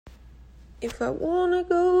If I wanna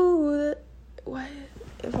go that way,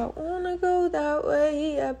 if I wanna go that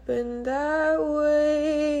way, I've been that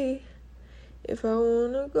way. If I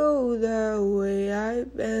wanna go that way,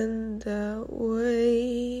 I've been that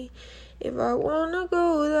way. If I wanna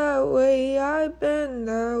go that way, I've been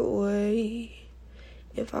that way.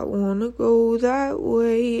 If I wanna go that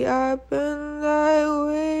way, I've been that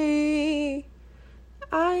way.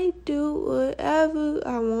 I do whatever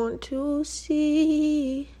I want to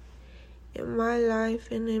see in my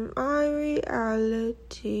life and in my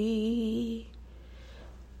reality.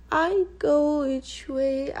 I go which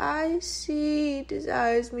way I see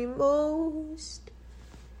desires me most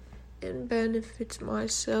and benefits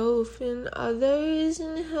myself and others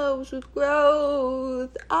and helps with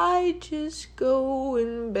growth. I just go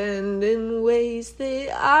and bend in ways that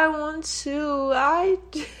I want to. I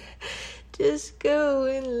just go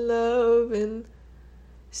in love and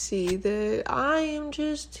see that I am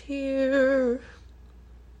just here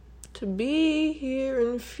to be here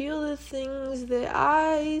and feel the things that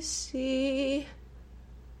I see,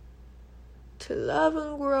 to love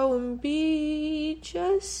and grow and be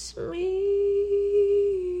just me.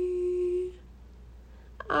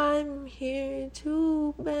 I'm here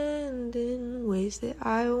to bend in ways that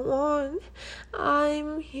I want.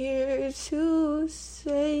 I'm here to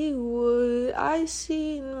say what I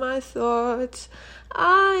see in my thoughts.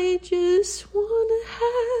 I just wanna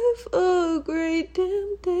have a great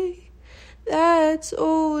damn day. That's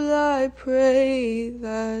all I pray.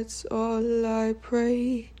 That's all I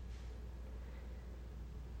pray.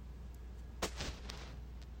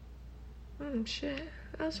 Shit,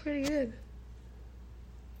 that was pretty good.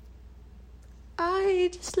 I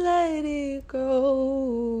just let it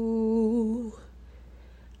go.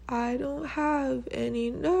 I don't have any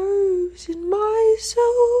nerves in my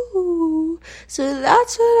soul, so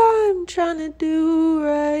that's what I'm trying to do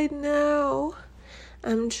right now.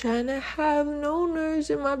 I'm trying to have no nerves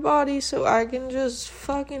in my body so I can just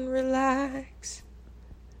fucking relax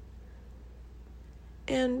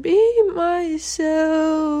and be myself,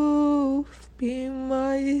 be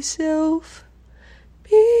myself,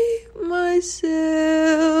 be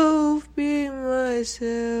myself, be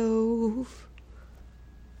myself.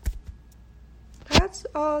 That's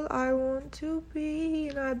all I want to be,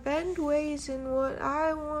 and I bend ways in what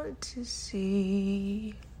I want to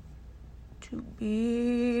see. To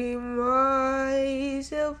be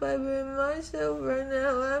myself, I be myself right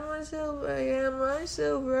now. I'm myself, I am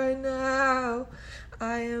myself right now.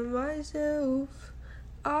 I am myself,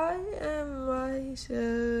 I am myself.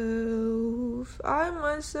 I'm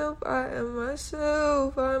myself, I am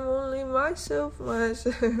myself. I'm only myself,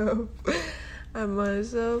 myself. I'm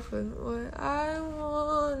myself and what I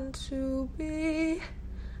want to be.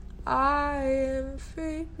 I am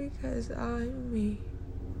free because I'm me.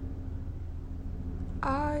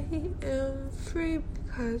 I am free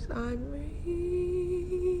because I'm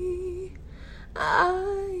me.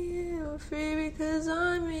 I am free because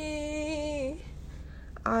I'm me.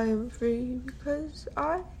 I am free because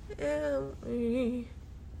I am me.